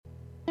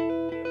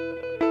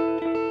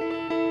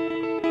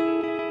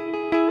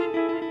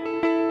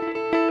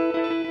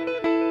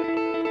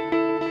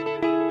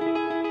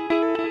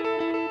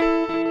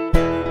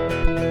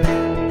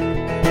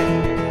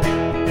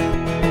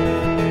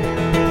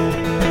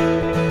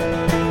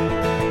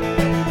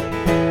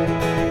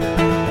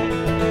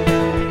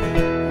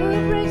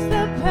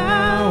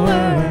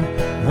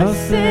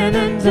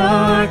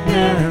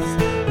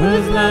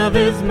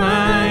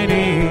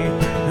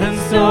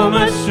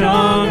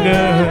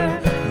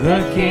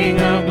the King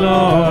of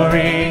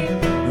glory,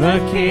 the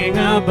King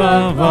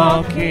above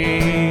all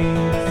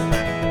kings.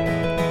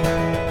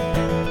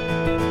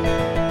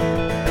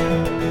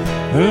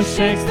 Who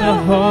shakes the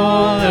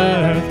whole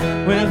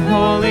earth with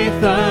holy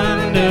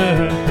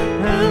thunder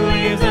and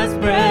leaves us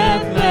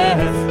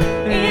breathless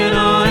in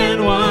awe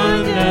and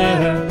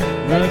wonder.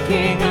 The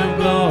King of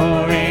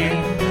glory,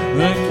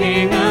 the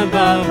King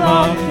above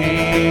all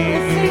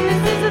kings.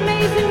 This is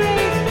amazing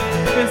grace.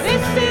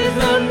 This is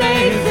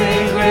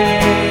amazing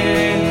grace.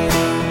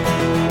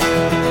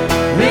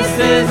 This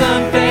is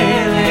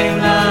unfailing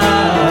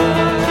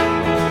love.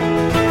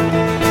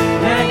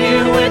 That you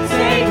would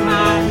take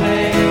my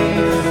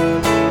place,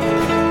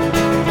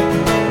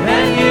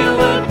 that you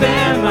would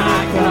bear my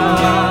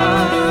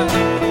cross.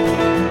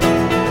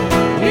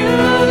 You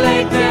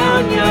laid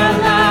down your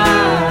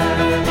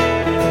life,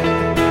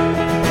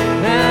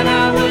 that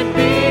I would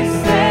be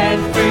set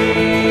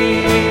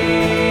free.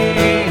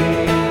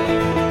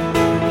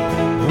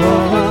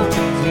 Oh,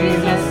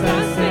 Jesus, I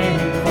sing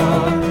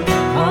for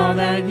all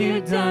that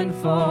you've done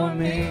for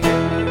me.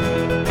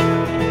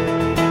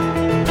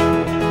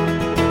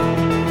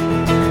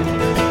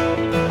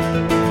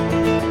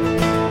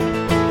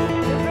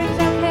 Who brings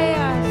our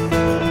chaos?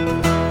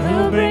 Who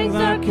brings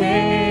our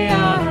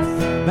chaos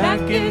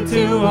back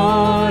into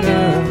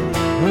order?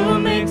 Who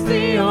makes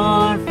the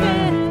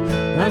orphan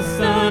a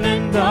son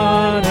and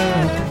daughter?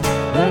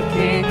 The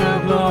King of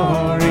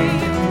glory,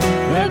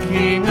 the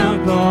King of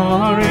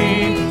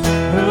glory,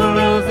 who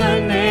rules the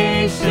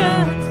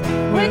nations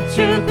with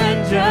truth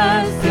and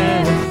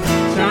justice,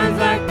 shines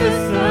like the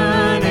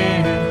sun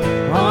in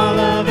all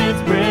of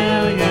its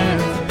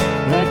brilliance.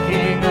 The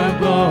King of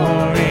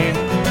glory,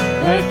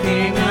 the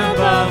King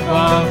above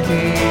all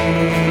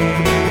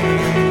kings.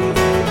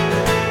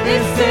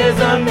 This is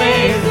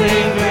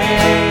amazing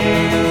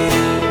grace.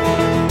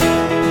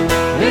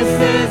 This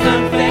is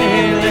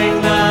unfailing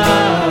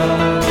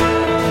love.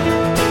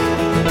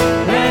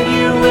 That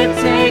you would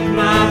take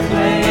my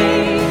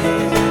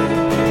place,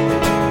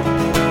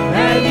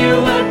 that you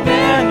would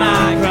bear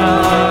my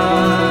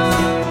cross.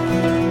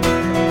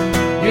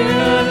 You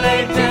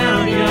laid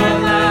down your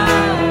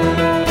life,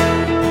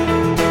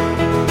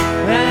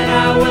 that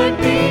I would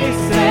be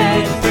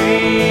set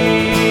free.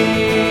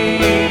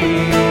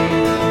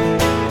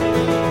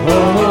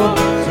 Oh,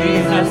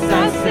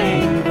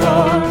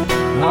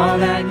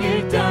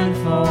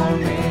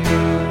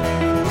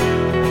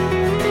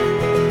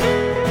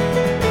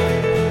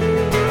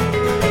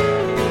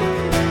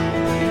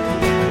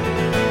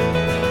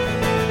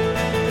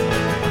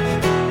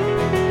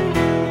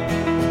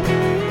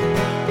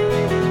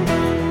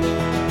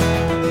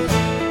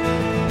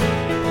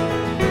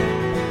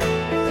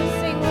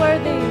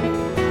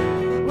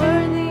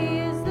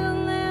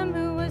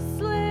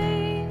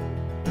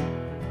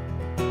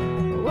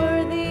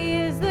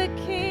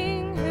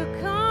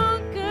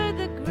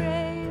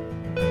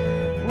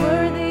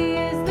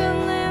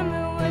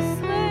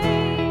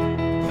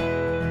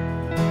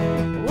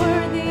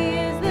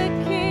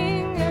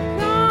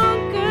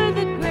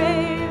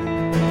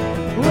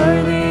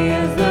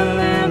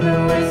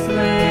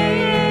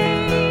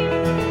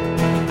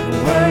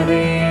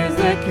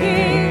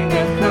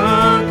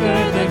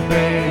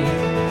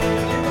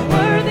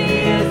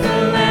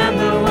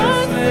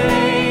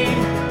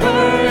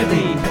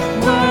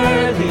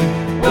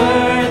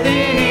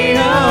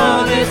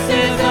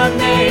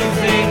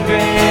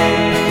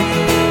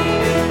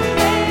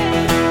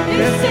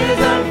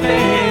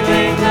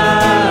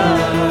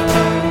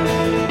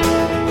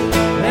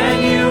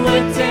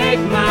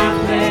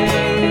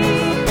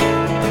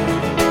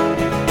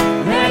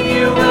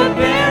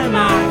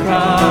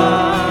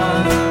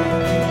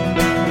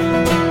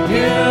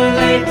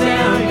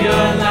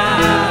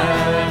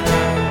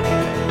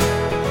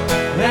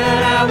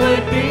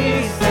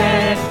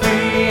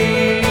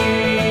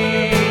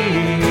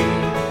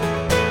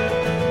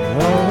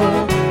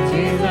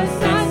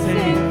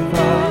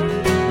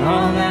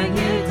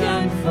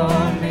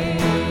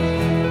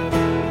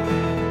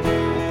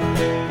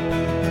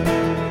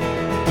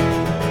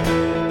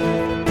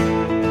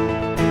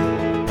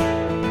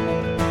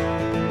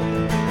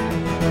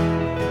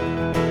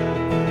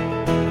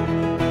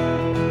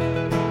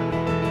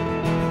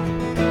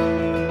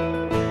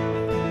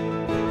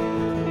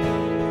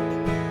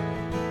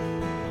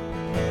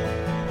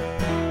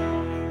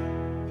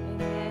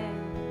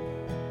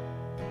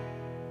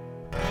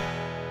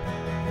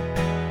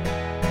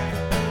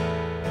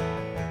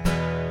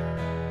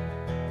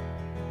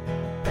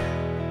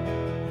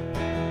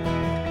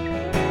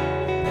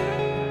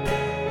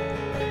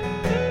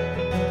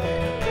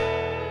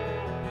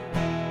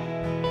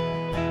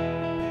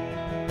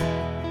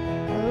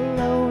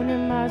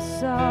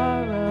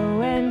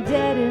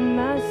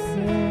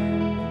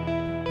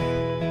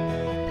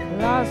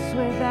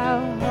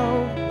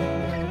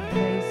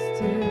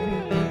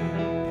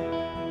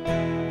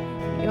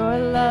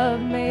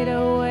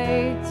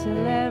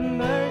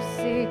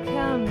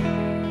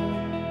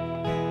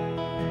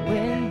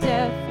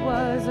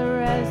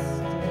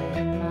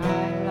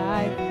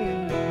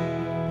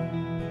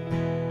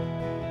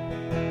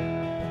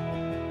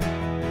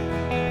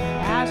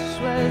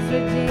 flesh was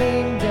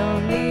redeemed,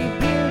 only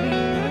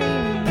beauty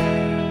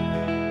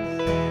remains.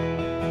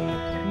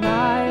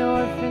 My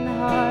orphan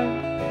heart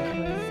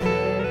was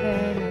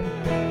given in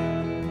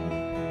vain.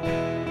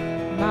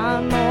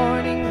 My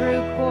mourning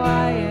grew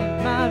quiet,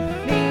 my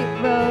feet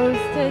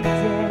rose to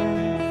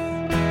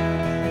dance.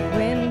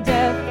 When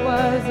death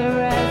was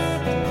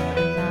arrested,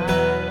 my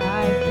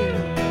life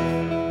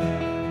began.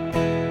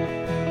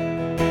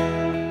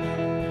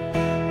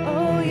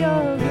 Oh,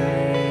 your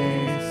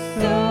grace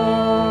so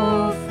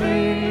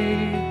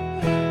free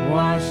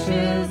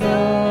washes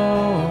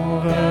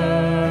over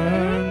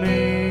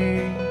me.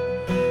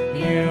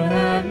 You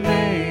have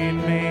made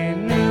me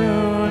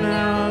new,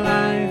 now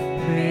life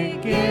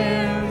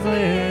begins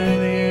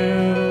with you.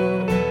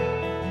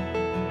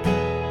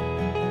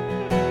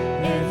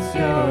 It's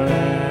your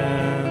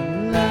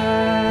endless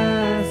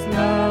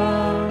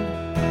love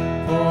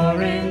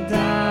pouring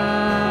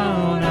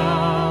down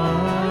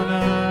on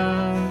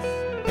us.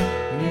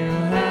 You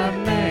have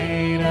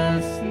made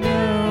us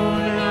new,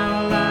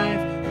 now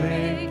life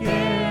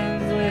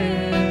begins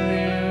with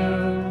you.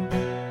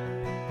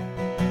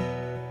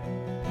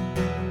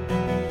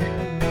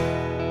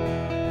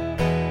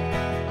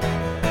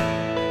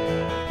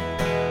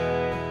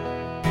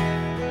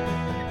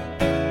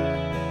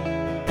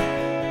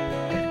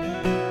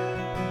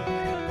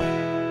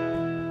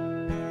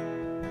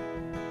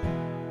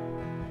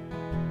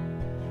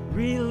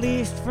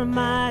 Released from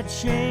my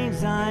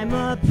chains, I'm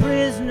a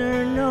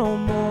prisoner no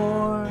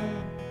more.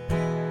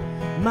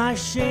 My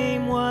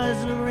shame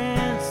was a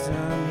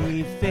ransom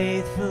he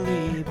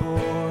faithfully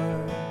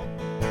bore.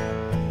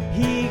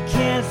 He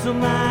canceled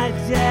my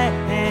debt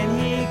and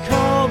he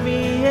called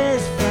me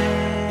his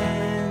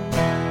friend.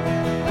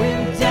 When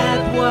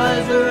death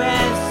was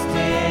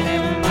arrested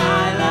and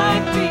my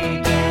life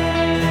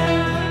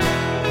began.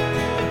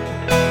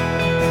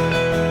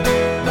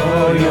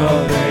 Oh, your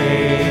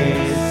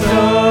grace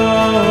so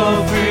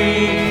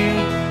free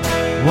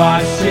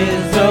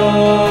washes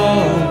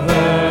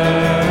over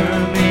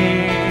me.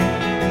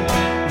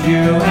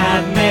 You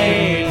have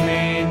made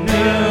me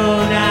new,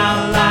 now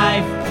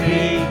life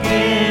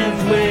begins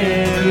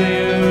with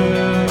you.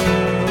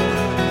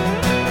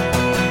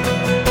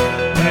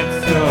 It's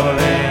your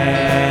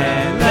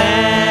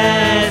endless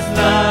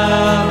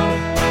love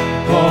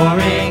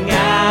pouring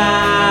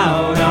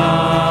out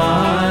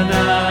on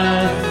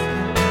us.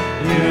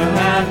 You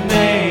have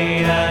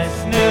made us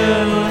new,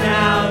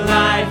 now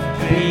life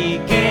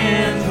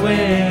begins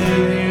with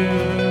you.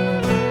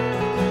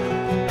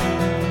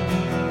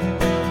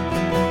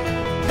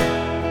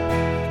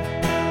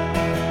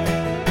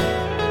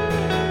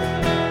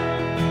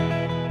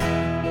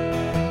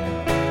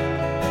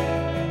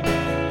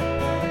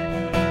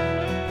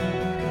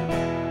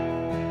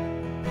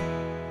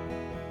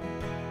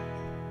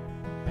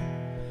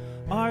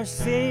 Our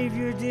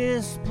Savior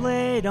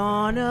displayed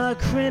on a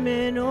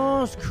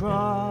criminal's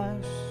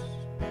cross.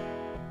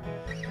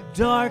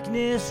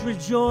 Darkness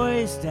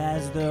rejoiced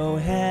as though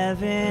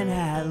heaven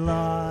had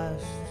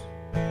lost.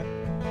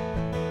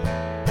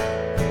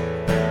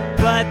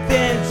 But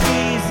then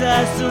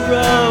Jesus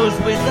arose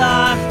with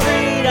our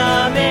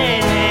freedom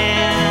in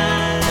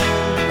hand.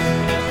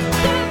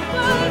 Death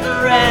was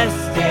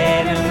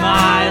arrested and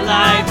my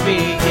life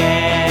began.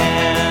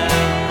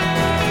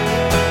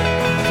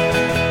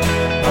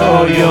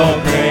 Oh, your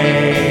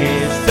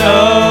grace so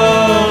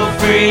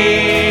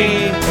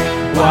free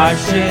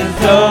washes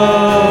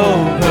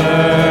over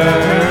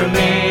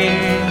me.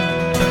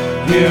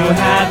 You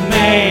have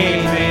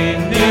made me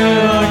new,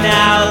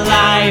 now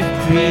life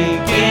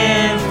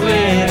begins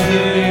with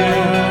you.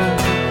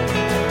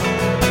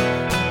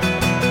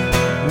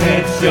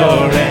 It's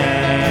your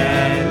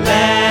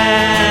endless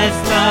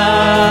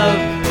love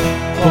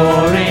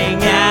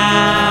pouring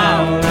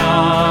out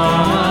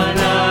on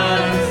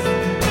us.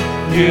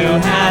 You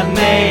have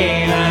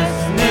made us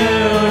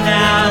new,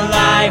 now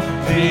life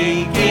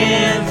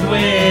begins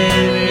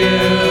with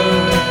you.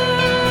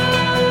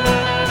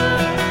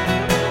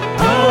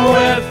 Oh,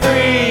 we're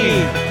free,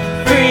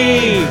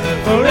 free,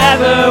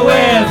 forever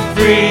we're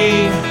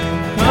free.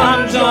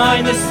 Come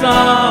join the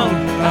song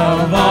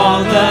of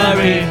all the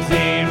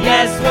redeemed.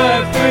 Yes,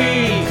 we're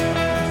free,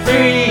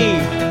 free,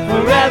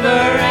 forever,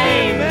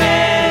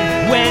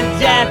 amen. When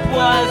death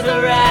was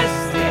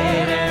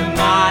arrested and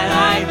my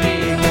life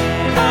began.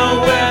 Oh,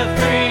 we're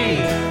free,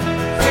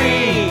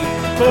 free,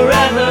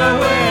 forever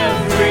we're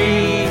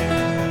free.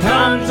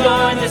 Come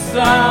join the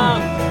song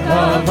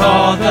of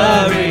all the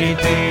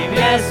redeemed.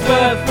 Yes,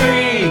 we're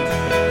free,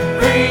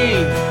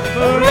 free,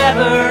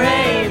 forever,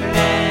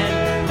 amen.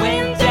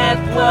 When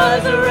death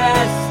was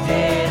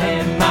arrested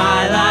and my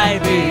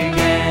life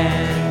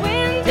began.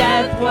 When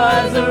death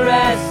was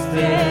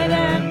arrested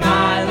and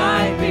my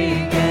life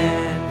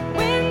began.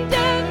 When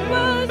death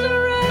was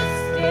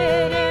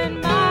arrested and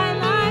my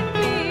life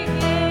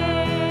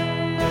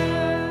began.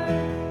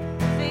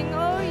 Sing,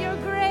 oh, your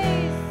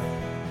grace.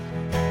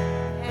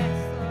 Yes,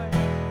 Lord.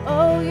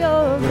 Oh,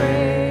 your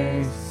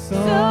grace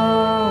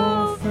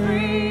so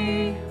free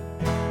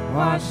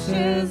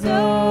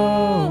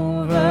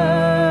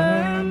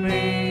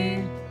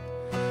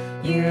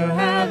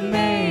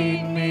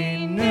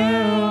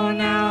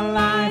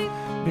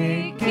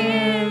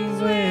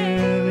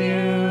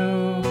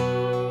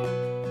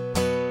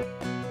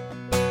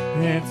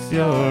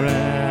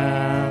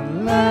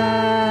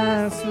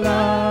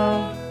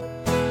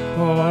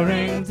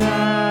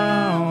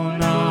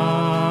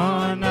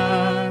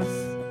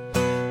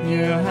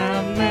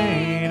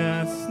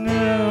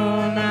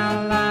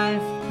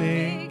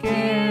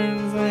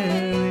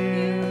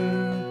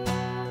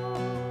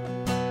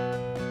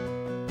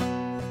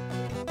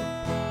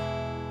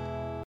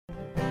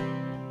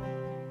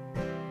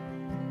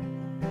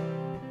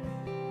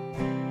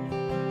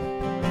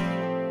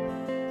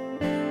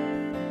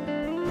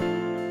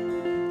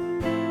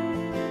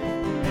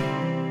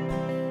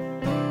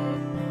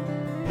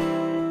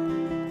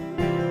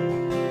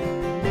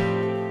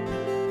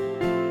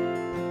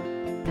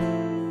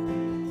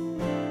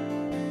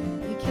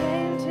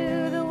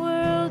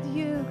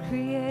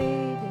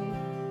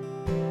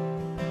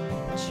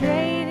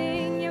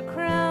trading your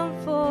crown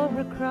for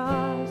a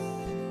cross.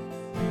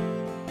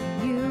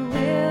 You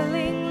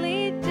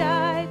willingly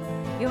died,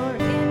 your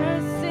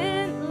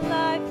innocent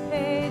life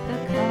paid the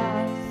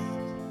cost.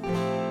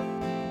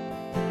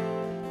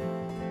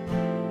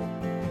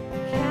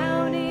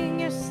 Counting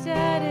your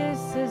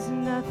status as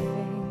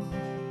nothing,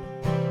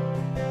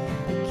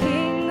 the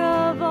King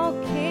of all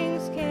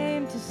kings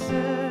came to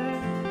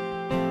serve,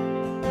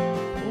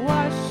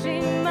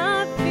 washing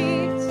my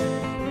feet,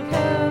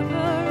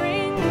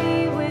 covering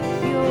me with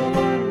your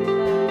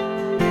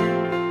love.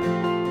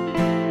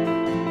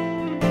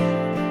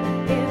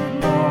 If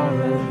more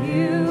of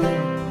you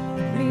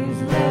means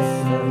less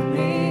of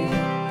me,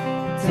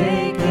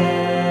 take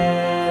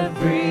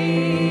everything.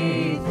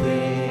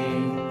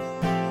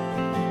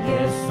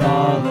 Yes,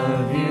 all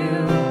of you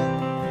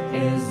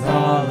is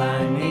all I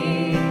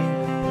need.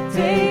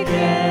 Take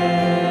everything.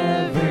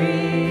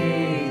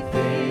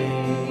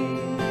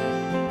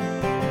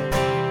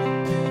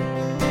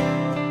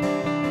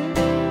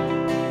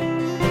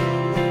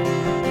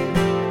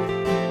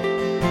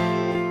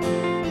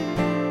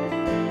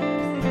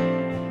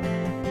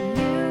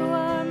 You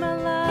are my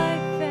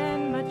life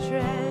and my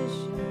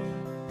treasure,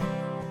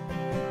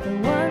 the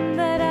one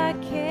that I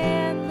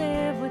can't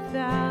live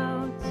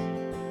without.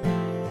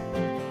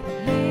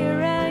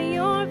 Here at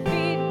your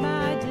feet,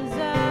 my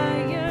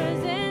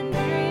desires and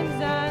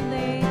dreams I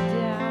lay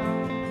down.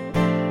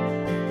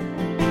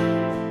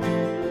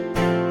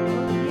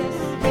 Oh yes,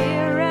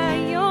 here at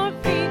your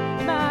feet,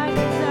 my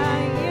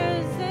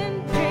desires and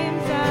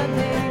dreams I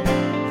lay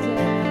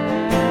down.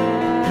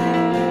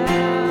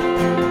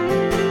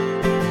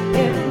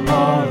 If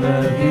more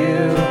of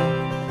you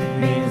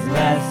means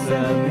less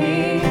of me,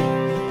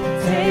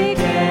 take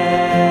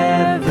everything.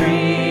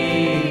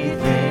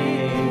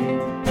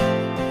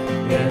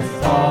 Yes,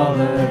 all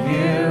of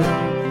you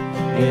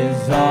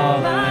is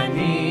all I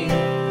need.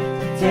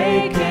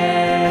 Take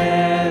everything.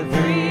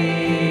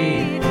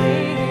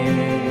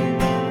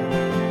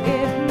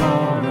 If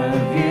more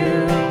of you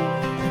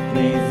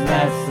means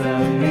less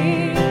of me,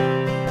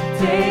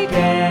 take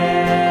everything.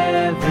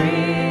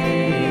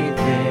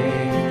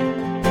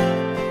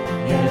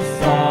 Yes,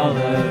 all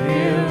of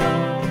you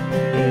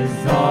is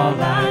all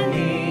I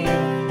need.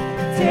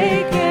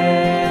 Take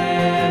everything.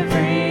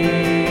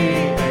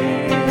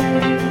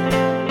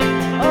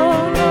 Oh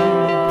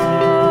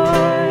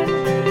Lord,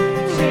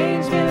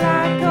 change me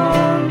like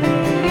only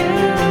you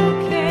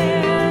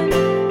can.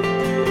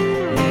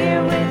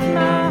 Here with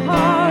my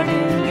heart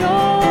in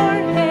your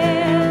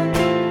hand,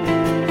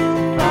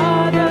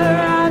 Father,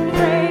 I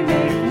pray,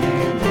 make me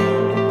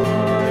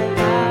more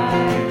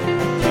like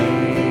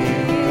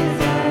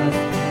Jesus.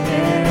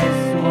 This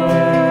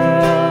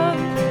world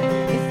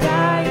is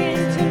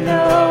dying to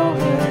know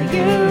who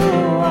you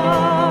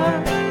are.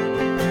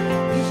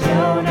 You've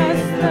shown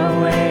us the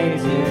way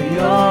to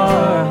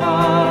your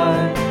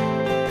heart.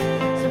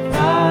 So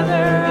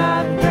Father, I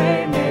pray,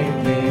 make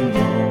me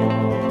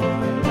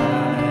more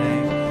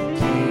like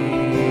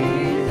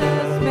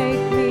Jesus.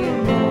 Make me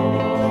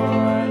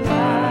more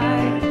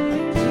like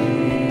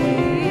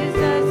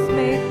Jesus.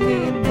 Make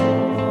me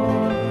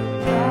more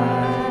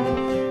like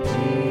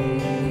Jesus.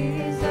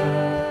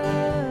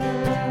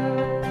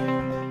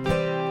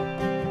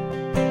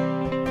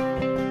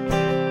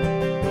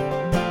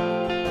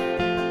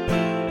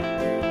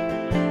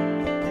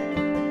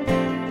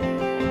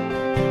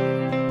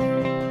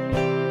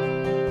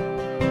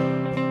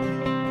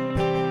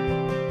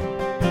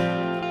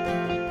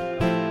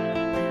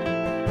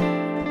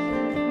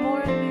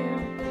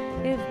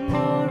 If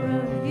more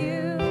of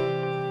you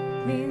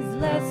means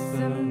less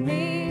of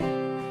me,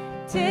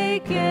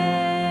 take everything.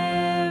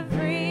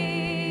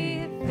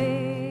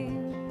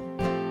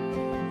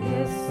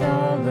 Yes,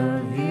 all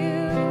of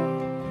you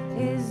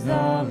is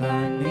all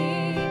I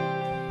need.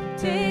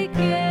 Take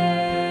everything.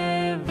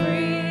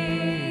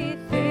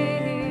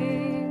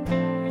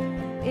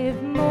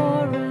 If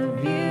more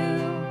of you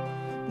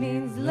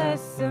means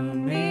less of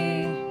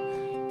me,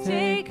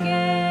 take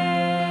everything.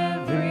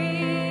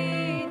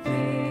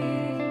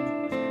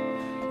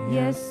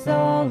 Yes,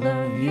 all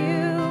of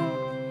you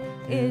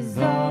is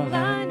all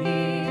I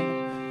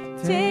need.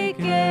 Take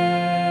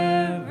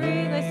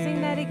let's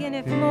sing that again.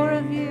 If more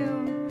of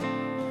you,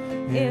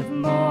 if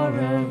more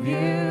of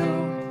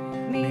you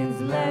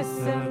means less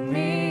of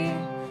me,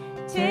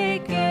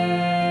 take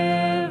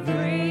everything.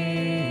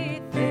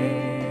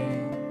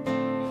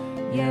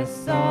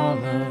 Yes, all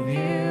of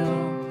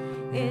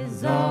you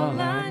is all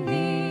I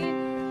need.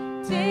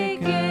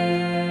 Take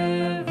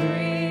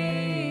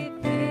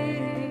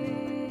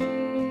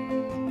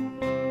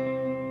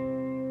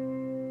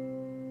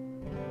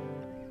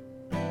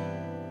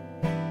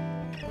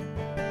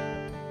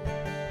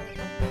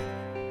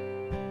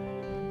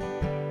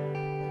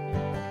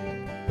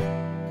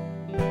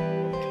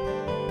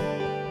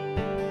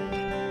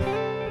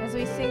as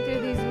we sing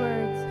through these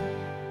words,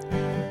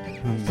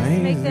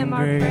 make them our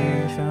prayer.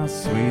 Grace, how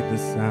sweet the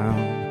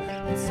sound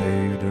that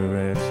saved a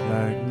wretch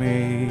like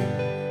me.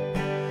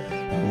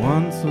 I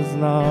once was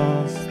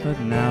lost, but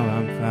now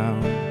I'm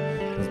found.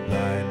 Was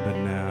blind, but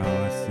now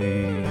I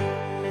see.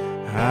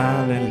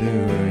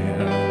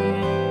 hallelujah.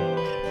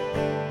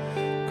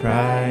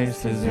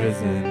 Christ is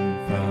risen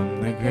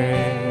from the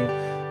grave,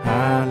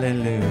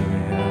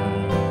 hallelujah.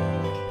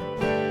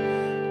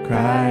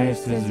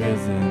 Christ is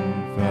risen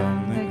from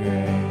the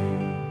grave.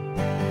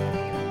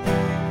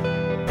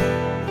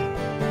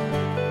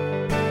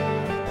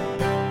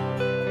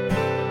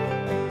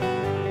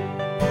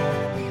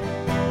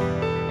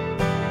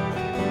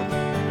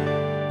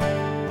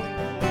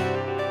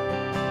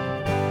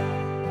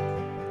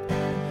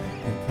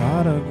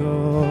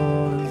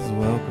 Prodigal is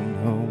welcomed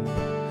home,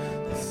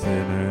 the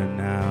sinner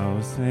now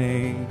is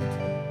saved.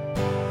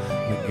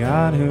 The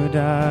God who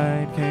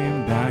died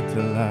came back to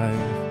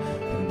life,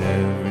 and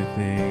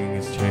everything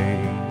is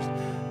changed.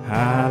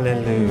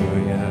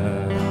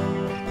 Hallelujah.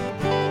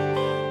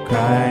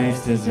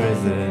 Christ is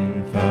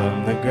risen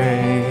from the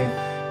grave.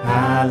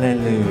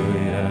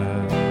 Hallelujah.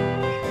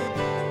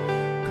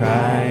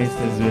 Christ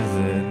is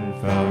risen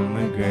from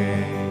the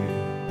grave.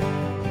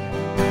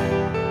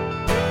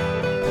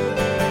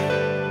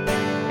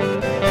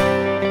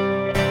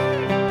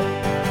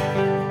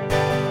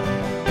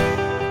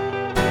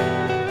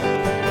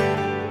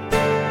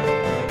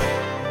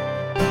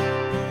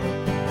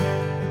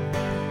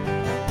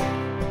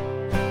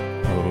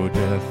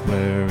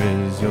 Where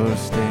is your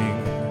sting?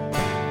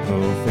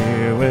 Oh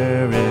fear,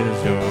 where is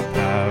your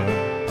power?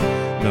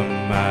 The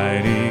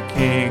mighty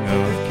King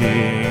of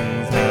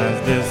Kings has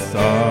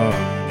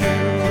disarmed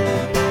you,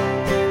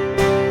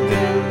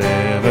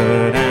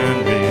 delivered and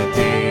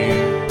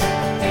redeemed.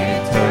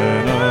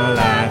 Eternal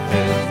life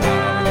is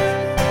ours.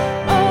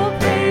 Oh,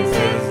 praise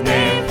His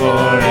name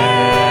forever.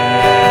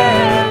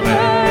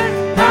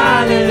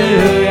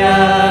 Hallelujah.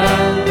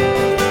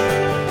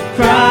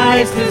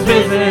 Christ is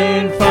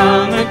risen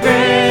from the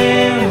grave.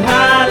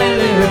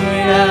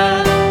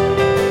 Hallelujah.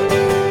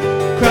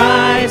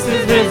 Christ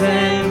is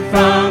risen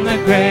from the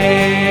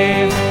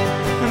grave.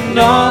 And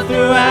all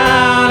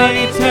throughout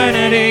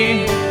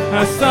eternity,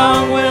 our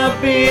song will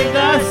be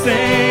the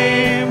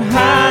same.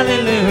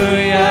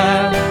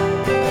 Hallelujah.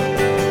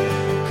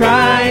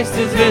 Christ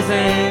is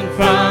risen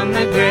from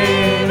the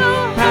grave.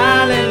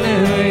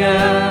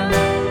 Hallelujah.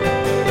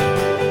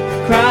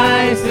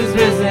 Christ is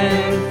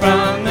risen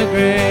from the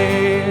grave.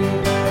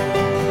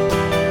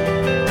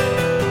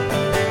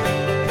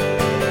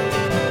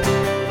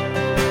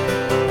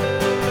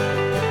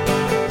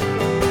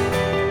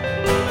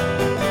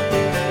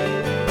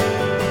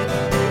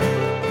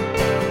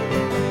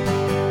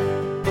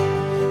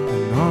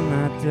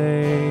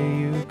 Day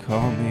you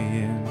call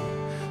me in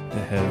to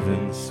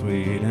heaven's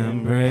sweet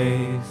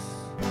embrace.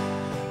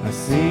 I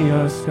see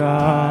your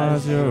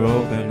scars, your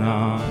open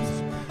arms,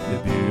 the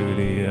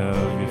beauty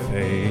of your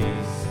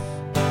face.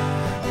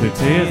 Through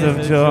tears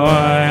of joy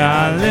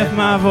I lift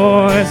my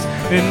voice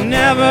in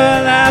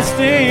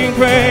everlasting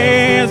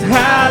praise.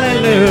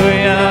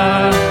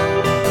 Hallelujah.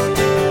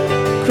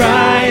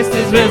 Christ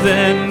is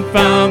risen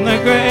from the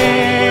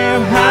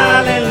grave.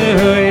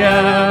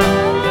 Hallelujah.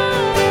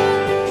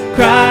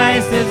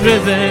 Christ is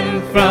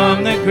risen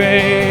from the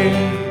grave.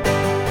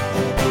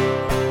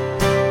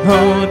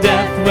 Oh,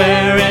 death,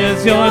 where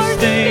is your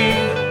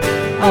sting?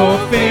 Oh,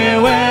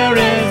 fear, where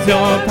is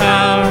your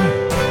power?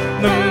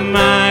 The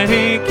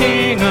mighty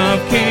King of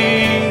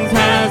Kings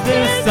has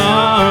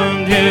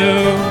disarmed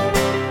you,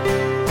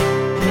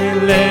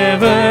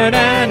 delivered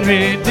and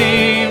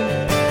redeemed.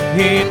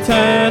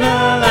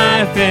 Eternal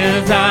life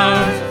is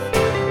ours.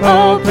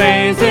 Oh,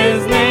 praise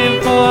His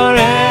name forever.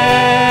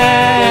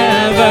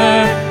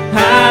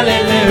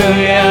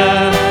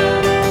 Hallelujah.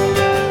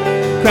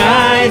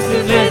 Christ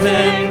is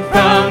risen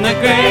from the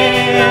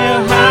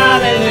grave.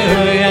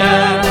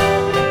 Hallelujah.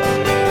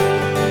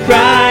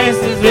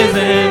 Christ is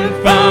risen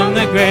from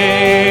the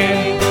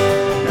grave.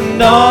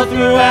 And all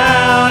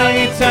throughout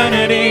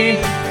eternity,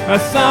 our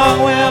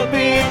song will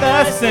be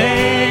the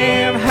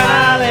same.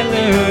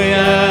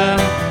 Hallelujah.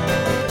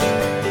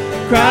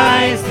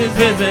 Christ is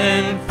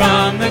risen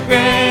from the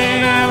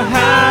grave.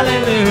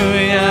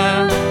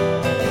 Hallelujah.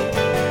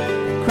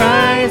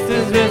 Christ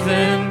is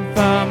risen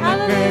from the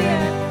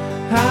grave.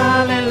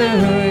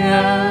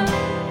 Hallelujah.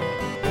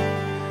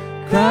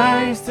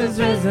 Christ is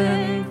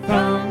risen